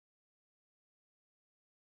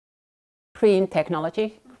green technology,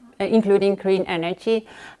 including green energy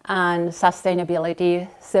and sustainability.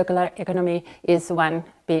 Circular economy is one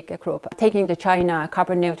big group. Taking the China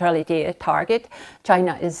carbon neutrality target,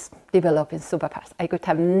 China is developing super fast. I could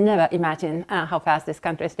have never imagined how fast this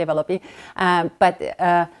country is developing. But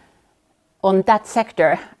on that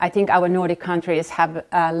sector, I think our Nordic countries have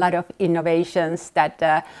a lot of innovations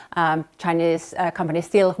that Chinese companies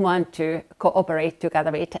still want to cooperate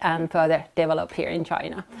together with and further develop here in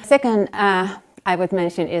China. Second, I would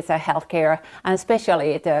mention is healthcare, and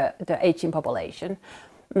especially the aging population.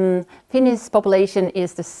 Finnish population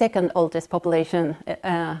is the second oldest population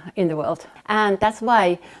in the world, and that's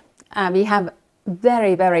why we have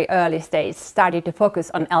very, very early stage started to focus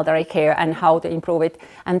on elderly care and how to improve it,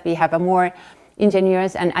 and we have more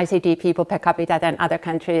engineers and ICT people per capita than other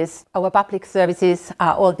countries. Our public services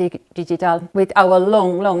are all digital. With our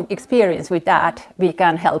long experience with that, we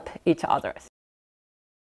can help each other.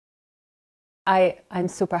 I'm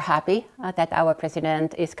super happy that our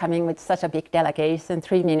president is coming with such a big delegation,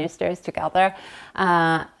 3 ministers together.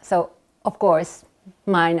 So, of course,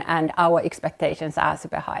 mine and our expectations are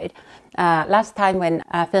super high. Last time when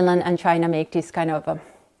Finland and China made this kind of a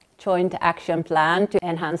joint action plan to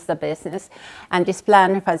enhance the business, and this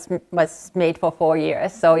plan was made for 4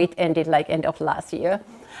 years, so it ended like end of last year.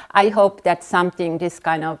 I hope that this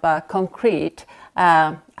kind of concrete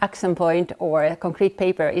action point or a concrete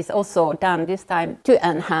paper is also done this time to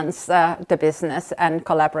enhance the business and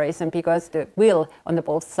collaboration, because the will on the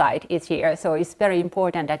both sides is here. So it's very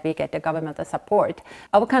important that we get the governmental support.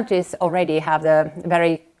 Our countries already have the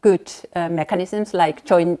very good mechanisms like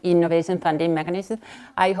joint innovation funding mechanism.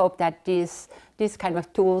 I hope that these kind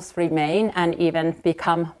of tools remain and even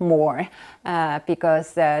become more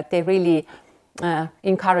because they really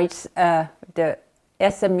encourage the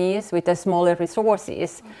SMEs with the smaller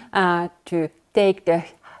resources to take the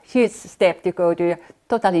huge step to go to a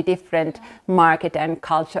totally different market and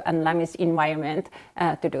culture and language environment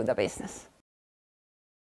to do the business.